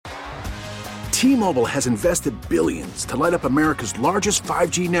T-Mobile has invested billions to light up America's largest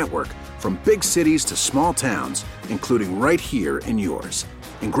 5G network, from big cities to small towns, including right here in yours.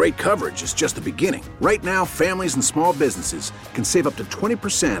 And great coverage is just the beginning. Right now, families and small businesses can save up to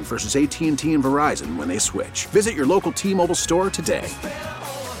 20% versus AT&T and Verizon when they switch. Visit your local T-Mobile store today.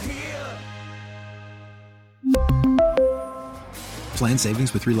 Plan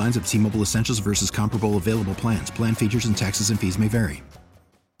savings with 3 lines of T-Mobile Essentials versus comparable available plans. Plan features and taxes and fees may vary.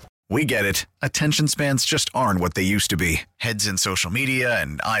 We get it. Attention spans just aren't what they used to be. Heads in social media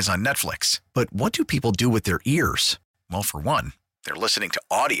and eyes on Netflix. But what do people do with their ears? Well, for one, they're listening to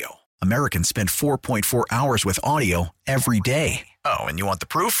audio. Americans spend 4.4 hours with audio every day. Oh, and you want the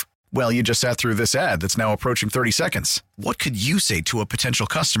proof? Well, you just sat through this ad that's now approaching 30 seconds. What could you say to a potential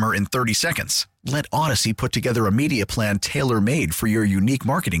customer in 30 seconds? Let Odyssey put together a media plan tailor-made for your unique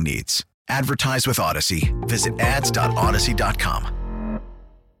marketing needs. Advertise with Odyssey. Visit ads.odyssey.com.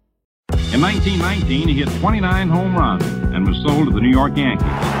 In 1919, he hit 29 home runs and was sold to the New York Yankees.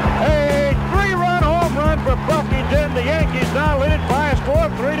 A 3-run home run for Buffington. The Yankees now lead it by a score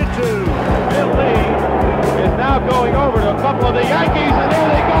of 3-2. Bill Lee is now going over to a couple of the Yankees, and there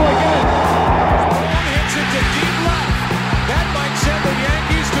they go again. One hits it to deep left. That might send the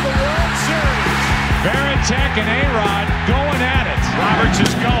Yankees to the World Series. Varitek and A-Rod going at it. Roberts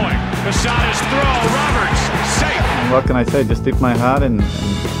is going. Posada's throw. Roberts safe. What can I say? Just tip my hat and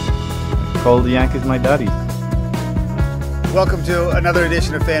call the Yankees my daddies. Welcome to another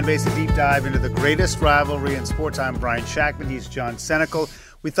edition of Fanbase, a deep dive into the greatest rivalry in sports. I'm Brian Shackman. He's John Senecal.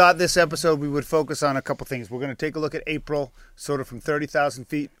 We thought this episode we would focus on a couple things. We're going to take a look at April, sort of from 30,000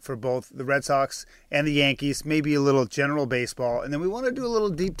 feet for both the Red Sox and the Yankees, maybe a little general baseball. And then we want to do a little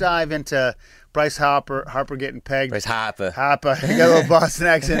deep dive into Bryce Harper getting pegged. Bryce Harper. You got a little Boston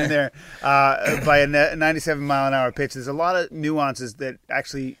accent in there by a 97-mile-an-hour pitch. There's a lot of nuances that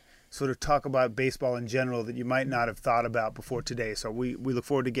actually sort of talk about baseball in general that you might not have thought about before today. So we look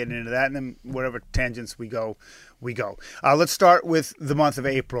forward to getting into that, and then whatever tangents we go. Let's start with the month of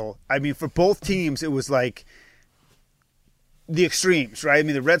April. I mean, for both teams, it was like the extremes, right? I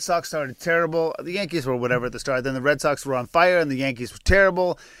mean, the Red Sox started terrible. The Yankees were whatever at the start. Then the Red Sox were on fire, and the Yankees were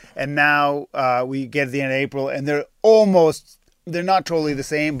terrible. And now we get to the end of April, and they're not totally the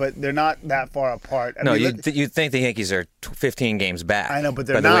same, but they're not that far apart. You'd think the Yankees are 15 games back. I know, but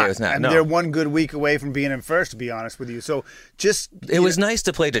they're not. They're one good week away from being in first, to be honest with you. So it was nice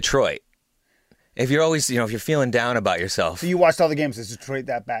to play Detroit. If you're always, if you're feeling down about yourself. So you watched all the games. Is Detroit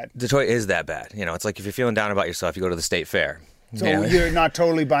that bad? Detroit is that bad. It's like if you're feeling down about yourself, you go to the State Fair. So you're not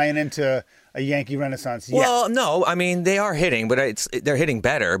totally buying into a Yankee renaissance yet. Well, no. I mean, they are hitting, but they're hitting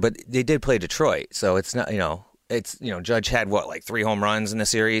better. But they did play Detroit, so it's not, It's Judge had 3 home runs in the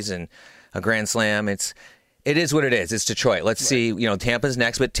series and a grand slam. It is what it is. It's Detroit. Let's see. Tampa's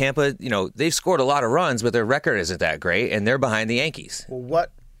next, but Tampa, they've scored a lot of runs, but their record isn't that great, and they're behind the Yankees. Well,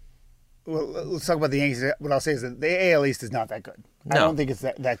 let's talk about the Yankees. What I'll say is that the AL East is not that good. No. I don't think it's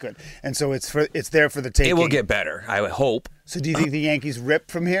that good, and so it's there for the taking. It will get better, I would hope. So do you think the Yankees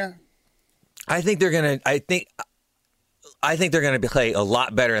rip from here? I think they're gonna. I think they're going to play a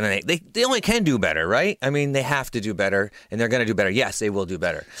lot better than they only can do better, right? I mean, they have to do better, and they're going to do better. Yes, they will do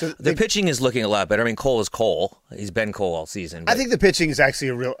better. So their pitching is looking a lot better. I mean, Cole is Cole. He's been Cole all season. I think the pitching is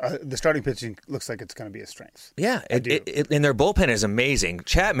actually the starting pitching looks like it's going to be a strength. Yeah, and their bullpen is amazing.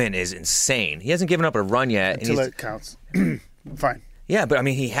 Chapman is insane. He hasn't given up a run yet. Until it counts. Fine. Yeah, but I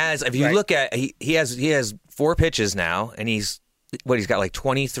mean, he has. If you look at, he has 4 pitches now, and he's got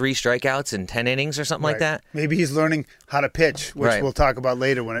 23 strikeouts in 10 innings or something like that? Maybe he's learning how to pitch, which we'll talk about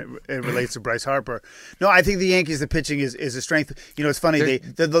later when it relates to Bryce Harper. No, I think the Yankees, the pitching is a strength. It's funny.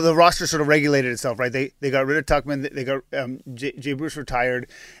 The roster sort of regulated itself, right? They got rid of Tuckman. They got Jay Bruce retired,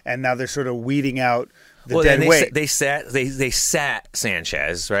 and now they're sort of weeding out the dead weight. They sat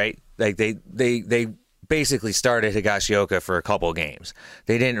Sanchez, right? They basically started Higashioka for a couple of games.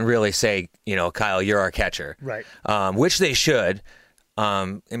 They didn't really say, Kyle, you're our catcher. Right. Which they should. I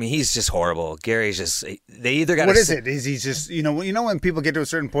mean, he's just horrible. Gary's just, they either got What is it? Is he just, when people get to a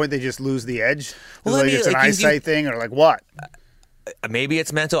certain point, they just lose the edge? Well, it's an eyesight thing or what? Maybe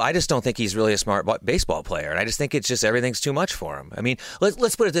it's mental. I just don't think he's really a smart baseball player. And I just think it's just everything's too much for him. I mean,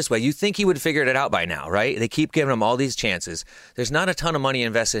 let's put it this way. You think he would have figured it out by now, right? They keep giving him all these chances. There's not a ton of money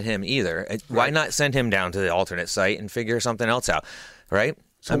invested in him either. Why not send him down to the alternate site and figure something else out, right?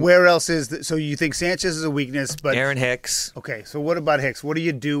 So where else is so you think Sanchez is a weakness, but Aaron Hicks. Okay, so what about Hicks? What do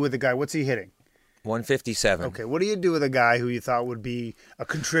you do with the guy? What's he hitting? 157. Okay, what do you do with a guy who you thought would be a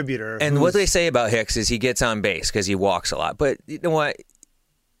contributor? And what they say about Hicks is he gets on base because he walks a lot. But you know what?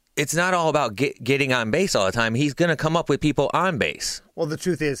 it's not all about getting on base all the time. He's going to come up with people on base. Well, the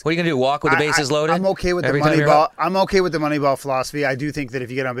truth is, what are you going to do? Walk with the bases loaded? I'm okay with the Moneyball. I'm okay with the Moneyball philosophy. I do think that if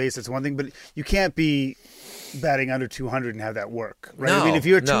you get on base, it's one thing, but you can't be batting under 200 and have that work, right? No, I mean, if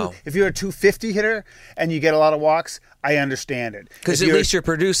you're a 250 hitter and you get a lot of walks, I understand it. Because at least you're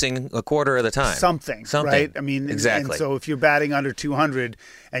producing a quarter of the time. Something, right? I mean, exactly. And so if you're batting under 200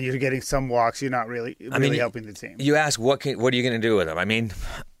 and you're getting some walks, you're not really helping the team. You ask, what are you going to do with them? I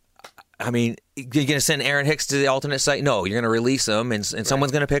mean, you're going to send Aaron Hicks to the alternate site? No, you're going to release him, and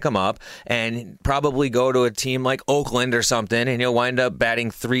someone's going to pick him up and probably go to a team like Oakland or something, and he'll wind up batting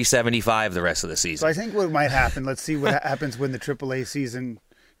 .375 the rest of the season. So I think what might happen, let's see what happens when the AAA season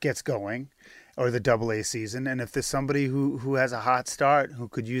gets going or the AA season, and if there's somebody who has a hot start who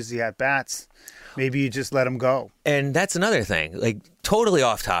could use the at-bats, maybe you just let him go. And that's another thing, like totally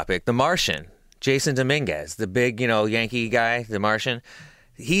off topic, the Martian, Jason Dominguez, the big, Yankee guy, the Martian,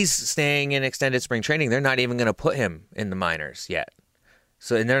 he's staying in extended spring training. They're not even going to put him in the minors yet.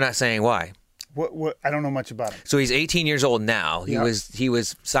 So, and they're not saying why. What? I don't know much about him. So he's 18 years old now. He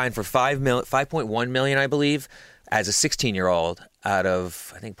was signed for $5.1 million, I believe, as a 16-year-old out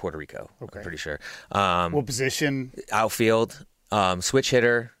of, I think, Puerto Rico. Okay. I'm pretty sure. What position? Outfield, switch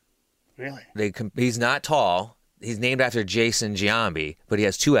hitter. Really? He's not tall. He's named after Jason Giambi, but he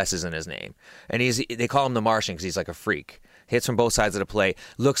has 2 S's in his name. And they call him the Martian because he's like a freak. Hits from both sides of the plate.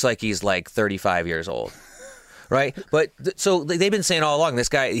 Looks like he's like 35 years old. Right? But so they've been saying all along, this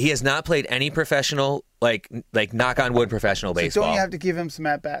guy, he has not played any professional, like knock on wood professional baseball. So don't you have to give him some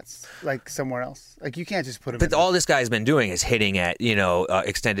at-bats, like somewhere else? Like you can't just put him But all this guy's been doing is hitting at,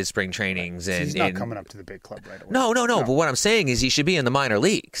 extended spring trainings. Right. And he's not coming up to the big club right away. No. But what I'm saying is he should be in the minor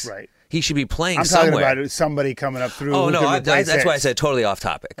leagues. Right. He should be playing I'm somewhere. talking about somebody coming up through. Oh, no, that's why I said totally off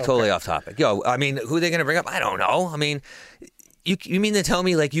topic. Okay. Totally off topic. I mean, who are they going to bring up? I don't know. I mean, you mean to tell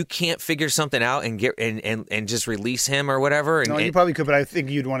me like you can't figure something out and get and just release him or whatever? No, you probably could, but I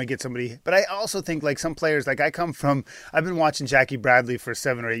think you'd want to get somebody. But I also think like some players, like I've been watching Jackie Bradley for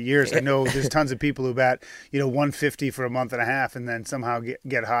 7 or 8 years. I know there's tons of people who bat 150 for a month and a half and then somehow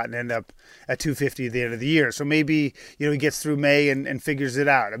get hot and end up at 250 at the end of the year. So maybe he gets through May and figures it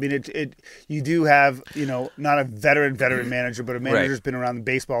out. I mean, you do have not a veteran manager, but a manager who's been around the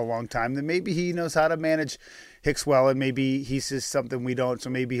baseball a long time. Then maybe he knows how to manage Hicks well, and maybe he says something we don't,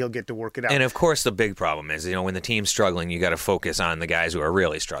 so maybe he'll get to work it out. And of course, the big problem is, when the team's struggling, you got to focus on the guys who are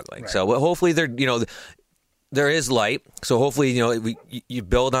really struggling. Right. So hopefully, there is light. So hopefully, you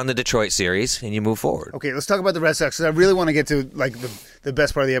build on the Detroit series and you move forward. Okay, let's talk about the Red Sox. Because I really want to get to like the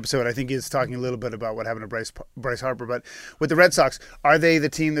best part of the episode. I think is talking a little bit about what happened to Bryce Harper. But with the Red Sox, are they the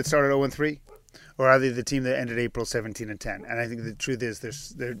team that started 0-3? Or are they the team that ended April 17-10? And I think the truth is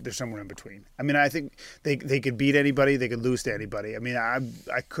they're somewhere in between. I mean, I think they could beat anybody, they could lose to anybody. I mean, I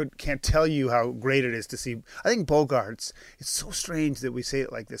can't tell you how great it is to see. I think Bogaerts. It's so strange that we say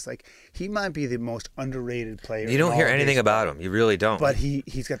it like this. Like he might be the most underrated player. You don't hear anything about him. You really don't. But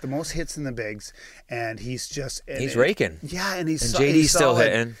he's got the most hits in the bigs, and he's just he's raking. Yeah, and JD's still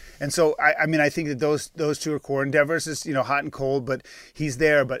hitting. And so I mean, I think that those two are core. And Devers is hot and cold, but he's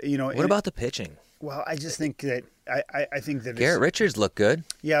there. But what about the pitching? Well, I just think that I think that Garrett Richards looked good.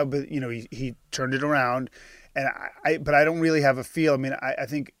 Yeah, but he turned it around, and but I don't really have a feel. I mean, I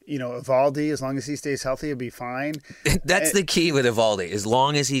think Eovaldi, as long as he stays healthy, he'll be fine. That's the key with Eovaldi. As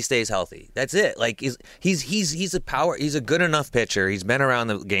long as he stays healthy, that's it. Like he's a good enough pitcher. He's been around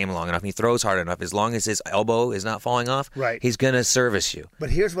the game long enough. And he throws hard enough. As long as his elbow is not falling off, right, he's gonna service you. But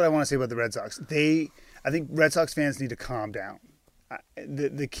here's what I want to say about the Red Sox. I think Red Sox fans need to calm down.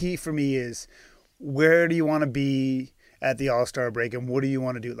 The key for me is, where do you want to be at the All-Star break, and what do you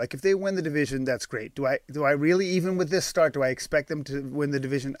want to do? Like, if they win the division, that's great. Do I really, even with this start, do I expect them to win the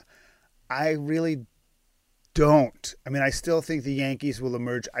division? I really don't. I mean, I still think the Yankees will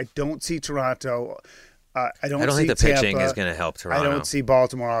emerge. I don't see Toronto. I don't think the Tampa. pitching is going to help Toronto. I don't see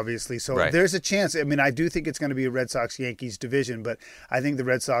Baltimore, obviously. So right. There's a chance. I mean, I do think it's going to be a Red Sox-Yankees division, but I think the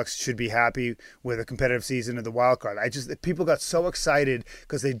Red Sox should be happy with a competitive season of the wild card. People got so excited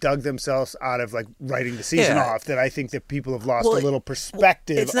because they dug themselves out of like writing the season off that I think that people have lost a little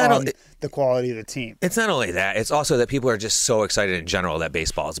perspective on the quality of the team. It's not only that; it's also that people are just so excited in general that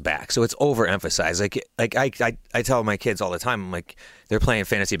baseball is back. So it's overemphasized. Like I tell my kids all the time, I'm like, they're playing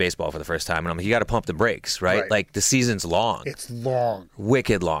fantasy baseball for the first time, and I'm like, you got to pump the brakes, right? Like the season's long. It's long.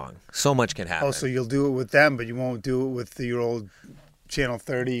 Wicked long. So much can happen. Oh, so you'll do it with them, but you won't do it with your old Channel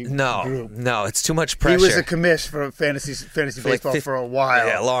 30 group. No, it's too much pressure. He was a commish for fantasy baseball for a while.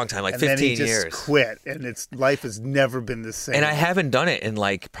 Yeah, a long time, like 15 years. And then he just quit, and life has never been the same. And I haven't done it in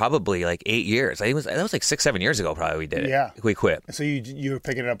probably 8 years. That was 6-7 years ago probably we did it. Yeah. We quit. So you were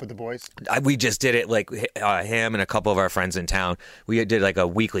picking it up with the boys? We just did it him and a couple of our friends in town. We did a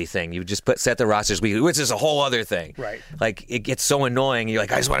weekly thing. You just set the rosters weekly, which is a whole other thing. Right. It gets so annoying. You're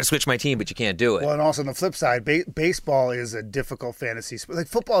like, I just want to switch my team, but you can't do it. Well, and also on the flip side, baseball is a difficult fantasy sport. Like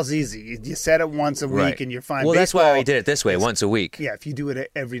football's easy. You set it once a week and you're fine. Well, that's why we did it this way, once a week. Yeah, if you do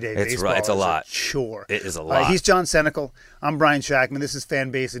it every day, baseball it's a lot. Chore. It is a lot. He's John Senecal. I'm Brian Shackman. This is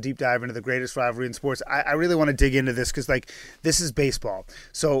Fan Base, a deep dive into the greatest rivalry in sports. I really want to dig into this because this is baseball.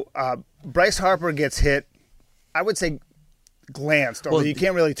 So Bryce Harper gets hit. I would say glanced, although you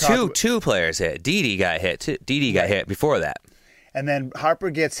can't really talk. Two players hit. Didi got hit. Didi got hit before that. And then Harper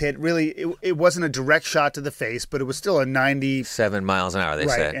gets hit. Really, it wasn't a direct shot to the face, but it was still a 97 miles an hour, they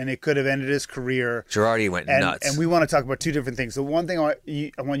said. And it could have ended his career. Girardi went nuts. And we want to talk about two different things. The one thing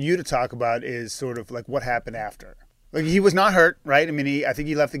I want you to talk about is sort of what happened after. He was not hurt, right? I mean, I think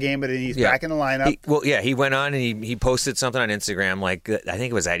he left the game, but he's back in the lineup. He went on and he posted something on Instagram, I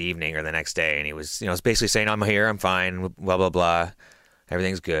think it was that evening or the next day, and he was, basically saying, I'm here, I'm fine, blah, blah, blah,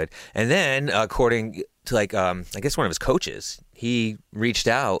 everything's good. And then, according to, I guess one of his coaches, he reached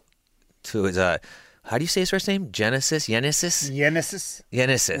out to his, how do you say his first name? Yenesis?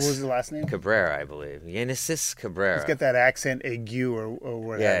 What was the last name? Cabrera, I believe. Yenesis Cabrera. Let's get that accent ague or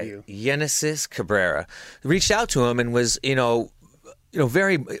what have you. Yenesis Cabrera. Reached out to him and was,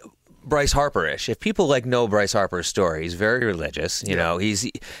 very Bryce Harper-ish. If people know Bryce Harper's story, he's very religious.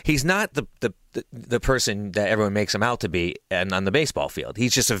 He's not the person that everyone makes him out to be on the baseball field.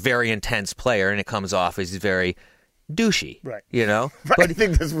 He's just a very intense player, and it comes off as very douchey, right? But I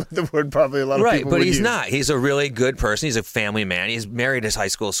think that's the word probably a lot of people would he's use. not. He's a really good person. He's a family man. He's married his high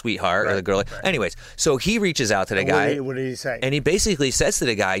school sweetheart or the girl. Right. Anyways, so he reaches out to the guy. What did he say? And he basically says to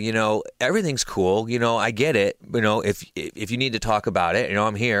the guy, everything's cool. I get it. If you need to talk about it,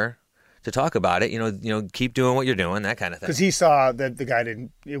 I'm here to talk about it. Keep doing what you're doing, that kind of thing. Because he saw that the guy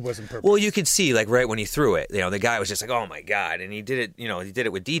it wasn't purposeful. Well, you could see right when he threw it, the guy was just oh my God, and he did it. He did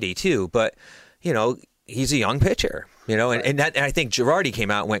it with Didi too, but he's a young pitcher, and I think Girardi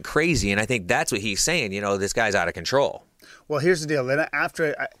came out and went crazy, and I think that's what he's saying. This guy's out of control. Well, here's the deal. Then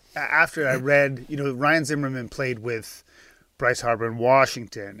after I read, Ryan Zimmerman played with Bryce Harper in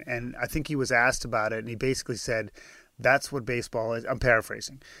Washington, and I think he was asked about it, and he basically said, that's what baseball is. I'm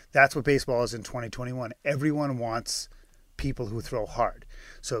paraphrasing. That's what baseball is in 2021. Everyone wants people who throw hard.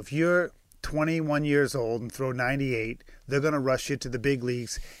 So if you're 21 years old and throw 98, they're going to rush you to the big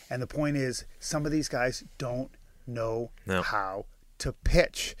leagues. And the point is, some of these guys don't know how to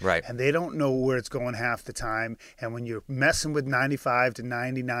pitch. Right. And they don't know where it's going half the time. And when you're messing with 95 to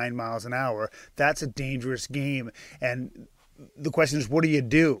 99 miles an hour, that's a dangerous game. And the question is, what do you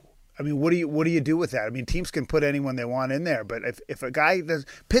do? I mean, what do you do with that? I mean, teams can put anyone they want in there, but if a guy does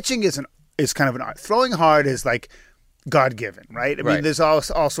pitching is kind of an art. Throwing hard is God-given, right? I mean, there's all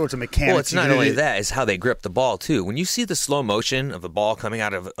sorts of mechanics. Well, it's not only that, it's how they grip the ball, too. When you see the slow motion of the ball coming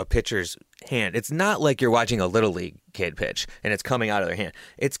out of a pitcher's hand, it's not like you're watching a Little League kid pitch and it's coming out of their hand.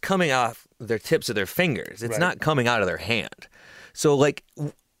 It's coming off their tips of their fingers. It's not coming out of their hand. So,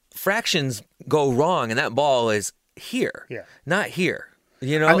 fractions go wrong, and that ball is here, not here.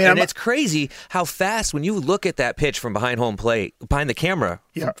 It's crazy how fast, when you look at that pitch from behind home plate, behind the camera,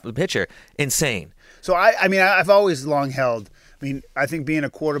 the pitcher, insane. So, I've always long held, I think being a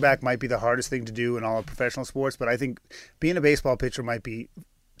quarterback might be the hardest thing to do in all of professional sports, but I think being a baseball pitcher might be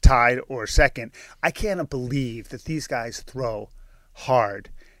tied or second. I can't believe that these guys throw hard.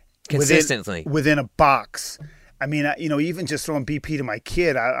 Consistently. Within a box. Even just throwing BP to my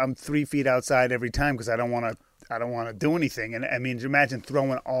kid, I'm 3 feet outside every time because I don't want to do anything. And imagine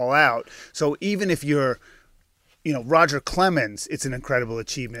throwing all out. So even if you're, Roger Clemens, it's an incredible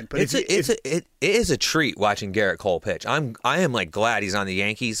achievement. But it is a treat watching Garrett Cole pitch. I am glad he's on the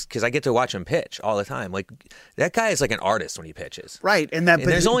Yankees because I get to watch him pitch all the time. That guy is like an artist when he pitches. Right, and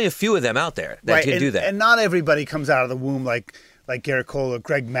there's only a few of them out there that can do that. And not everybody comes out of the womb like Garrett Cole or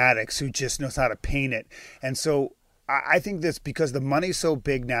Greg Maddux, who just knows how to paint it. And so I think that's because the money's so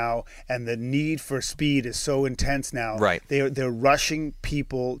big now and the need for speed is so intense now. Right. They're rushing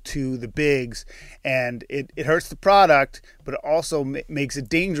people to the bigs, and it hurts the product, but it also makes it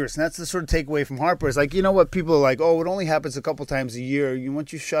dangerous. And that's the sort of takeaway from Harper. Is what people are like, oh, it only happens a couple times a year. Why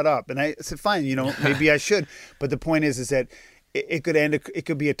don't you shut up? And I said, fine, maybe I should. But the point is that it could end. It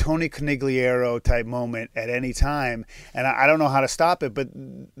could be a Tony Conigliaro type moment at any time, and I don't know how to stop it. But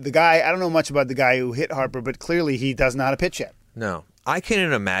the guy, I don't know much about the guy who hit Harper, but clearly he doesn't know how to pitch yet. No, I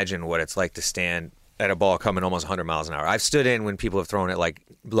can't imagine what it's like to stand at a ball coming almost 100 miles an hour. I've stood in when people have thrown it like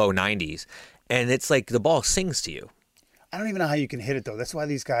low 90s, and it's like the ball sings to you. I don't even know how you can hit it, though. That's why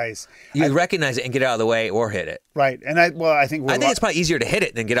these guys... You recognize it and get out of the way or hit it. Right. And I think it's probably easier to hit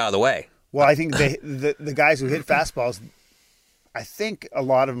it than get out of the way. Well, I think the guys who hit fastballs, I think a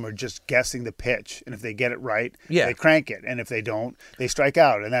lot of them are just guessing the pitch. And if they get it right, they crank it. And if they don't, they strike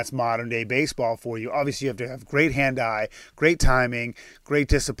out. And that's modern-day baseball for you. Obviously, you have to have great hand-eye, great timing, great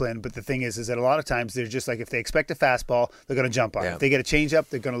discipline. But the thing is that a lot of times they're just like, if they expect a fastball, they're going to jump on it. If they get a changeup,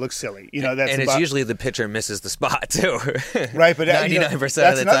 they're going to look silly. It's usually the pitcher misses the spot, too. Right, but 99% of the time.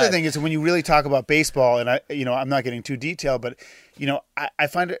 That's another thing is when you really talk about baseball, and I'm not getting too detailed, but I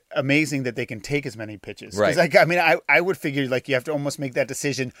find it amazing that they can take as many pitches. Right. I would figure like you have to almost make that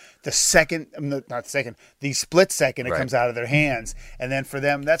decision the split second it comes out of their hands. And then for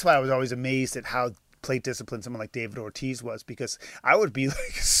them, that's why I was always amazed at how plate discipline someone like David Ortiz was, because I would be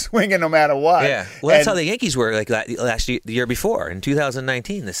like swinging no matter what. Yeah. Well, that's how the Yankees were like the year before in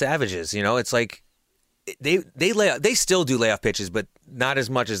 2019, the Savages. It's like they still do layoff pitches, but not as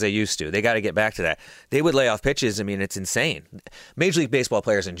much as they used to. They got to get back to that. They would lay off pitches. I mean, it's insane. Major League Baseball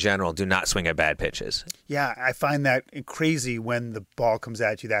players in general do not swing at bad pitches. Yeah, I find that crazy when the ball comes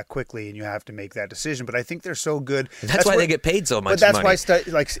at you that quickly and you have to make that decision. But I think they're so good. That's why they get paid so much. But that's money.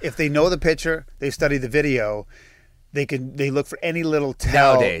 why, if they know the pitcher, they study the video. They look for any little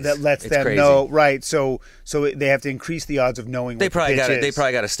tell Nowadays, that lets them crazy. know. Right, so they have to increase the odds of knowing. They probably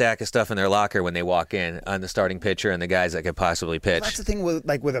got a stack of stuff in their locker when they walk in on the starting pitcher and the guys that could possibly pitch. Well, that's the thing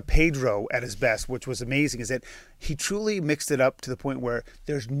with a Pedro at his best, which was amazing, is that he truly mixed it up to the point where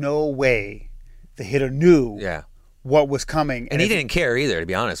there's no way the hitter knew what was coming, and he didn't care either, to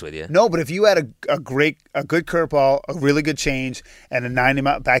be honest with you. No, but if you had a good curveball, a really good change, and a 90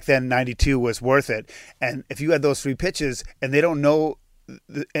 mile, back then 92 was worth it, and if you had those three pitches and they don't know,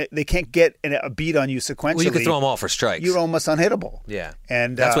 they can't get a beat on you sequentially. Well, you could throw them all for strikes. You're almost unhittable. Yeah,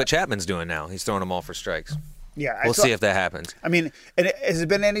 and that's what Chapman's doing now. He's throwing them all for strikes. Yeah, we'll see if that happens. I mean, has there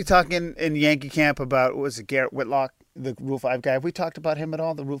been any talk in Yankee camp about, was it Garrett Whitlock, the Rule 5 guy? Have we talked about him at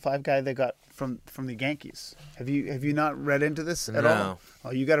all? The Rule 5 guy they got from the Yankees. Have you not read into this at all?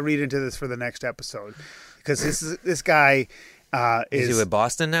 Oh, you got to read into this for the next episode, because this guy is he with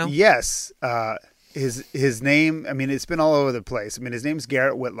Boston now? Yes. His name, I mean, it's been all over the place. I mean, his name's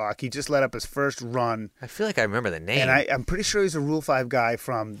Garrett Whitlock. He just let up his first run. I feel like I remember the name. And I'm pretty sure he's a Rule 5 guy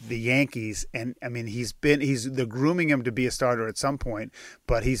from the Yankees. And, I mean, they're grooming him to be a starter at some point.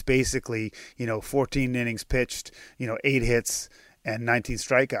 But he's basically, 14 innings pitched, 8 hits and 19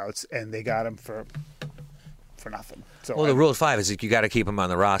 strikeouts. And they got him for nothing. So the rule of 5 is that you got to keep him on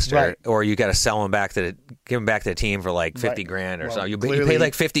the roster, or you got to sell him give him back to the team for like $50,000 or so. You pay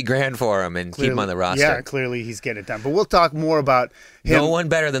like $50,000 for him and keep him on the roster. Yeah, clearly he's getting it done. But we'll talk more about him. No one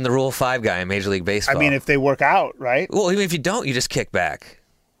better than the Rule 5 guy in Major League Baseball. I mean, if they work out, right? Well, even if you don't, you just kick back.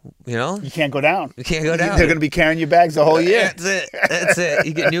 You can't go down. You can't go down. They're going to be carrying your bags the whole year. That's it.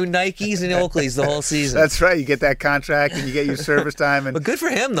 You get new Nikes and Oakleys the whole season. That's right. You get that contract and you get your service time. But good for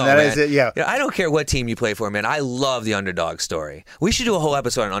him, though, that man. Is it, yeah. I don't care what team you play for, man. I love the underdog story. We should do a whole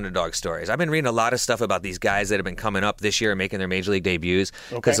episode on underdog stories. I've been reading a lot of stuff about these guys that have been coming up this year and making their Major League debuts,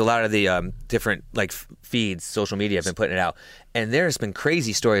 because a lot of the different feeds, social media, have been putting it out. And there's been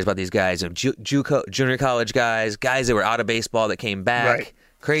crazy stories about these guys, of junior college guys that were out of baseball that came back. Right.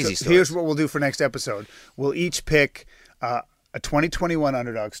 Crazy stories. Here's what we'll do for next episode. We'll each pick a 2021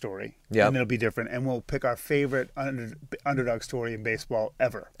 underdog story, and it'll be different. And we'll pick our favorite underdog story in baseball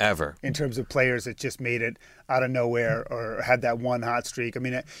ever. In terms of players that just made it out of nowhere or had that one hot streak. I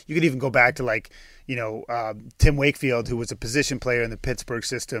mean, you could even go back to Tim Wakefield, who was a position player in the Pittsburgh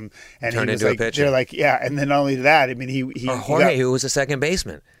system, and turned he was into a pitcher. They're like, yeah, and then not only that, I mean, or Jorge, who was a second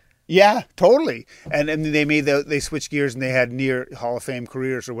baseman. Yeah, totally. And they switched gears and they had near Hall of Fame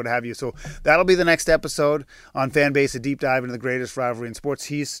careers or what have you. So that'll be the next episode on Fanbase, a deep dive into the greatest rivalry in sports.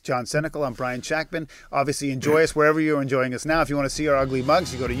 He's John Senecal. I'm Brian Shackman. Obviously, enjoy us wherever you're enjoying us now. If you want to see our ugly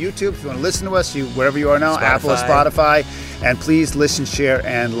mugs, you go to YouTube. If you want to listen to us, wherever you are now, Spotify. Apple or Spotify. And please listen, share,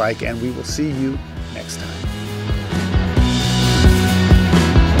 and like. And we will see you next time.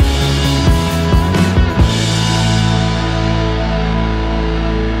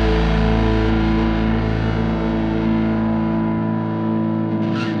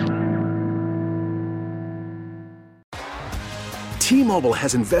 T-Mobile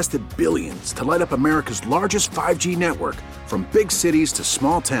has invested billions to light up America's largest 5G network, from big cities to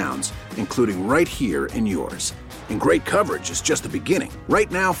small towns, including right here in yours. And great coverage is just the beginning. Right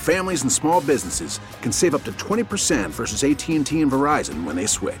now, families and small businesses can save up to 20% versus AT&T and Verizon when they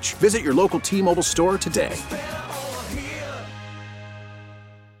switch. Visit your local T-Mobile store today.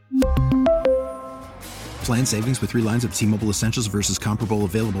 Plan savings with 3 lines of T-Mobile Essentials versus comparable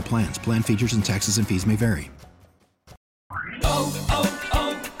available plans. Plan features and taxes and fees may vary.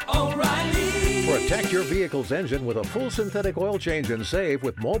 O'Reilly. Protect your vehicle's engine with a full synthetic oil change and save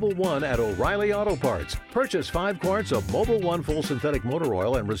with Mobil 1 at O'Reilly Auto Parts. Purchase 5 quarts of Mobil 1 full synthetic motor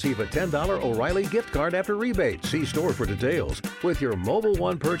oil and receive a $10 O'Reilly gift card after rebate. See store for details. With your Mobil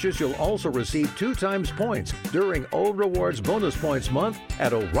 1 purchase, you'll also receive 2 times points during O Rewards Bonus Points Month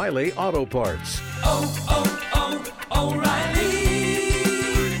at O'Reilly Auto Parts.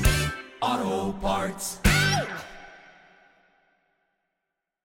 O'Reilly Auto Parts.